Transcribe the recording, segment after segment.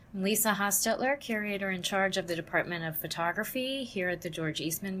Lisa Hostetler, curator in charge of the Department of Photography here at the George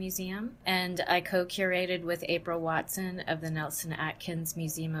Eastman Museum, and I co-curated with April Watson of the Nelson Atkins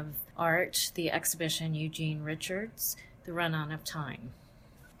Museum of Art the exhibition Eugene Richards, The Run-On of Time.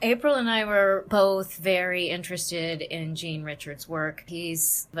 April and I were both very interested in Gene Richards' work.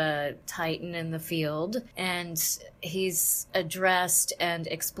 He's the titan in the field, and he's addressed and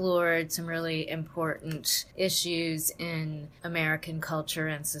explored some really important issues in American culture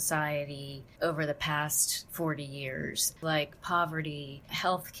and society over the past 40 years, like poverty,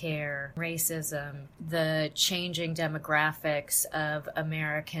 healthcare, racism, the changing demographics of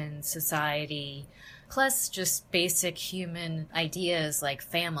American society, plus just basic human ideas like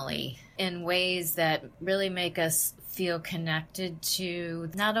family in ways that really make us feel connected to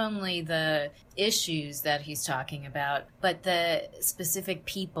not only the issues that he's talking about, but the specific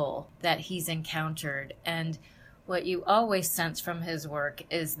people that he's encountered. And what you always sense from his work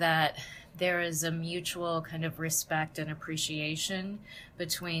is that there is a mutual kind of respect and appreciation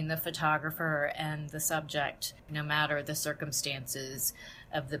between the photographer and the subject, no matter the circumstances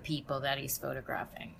of the people that he's photographing.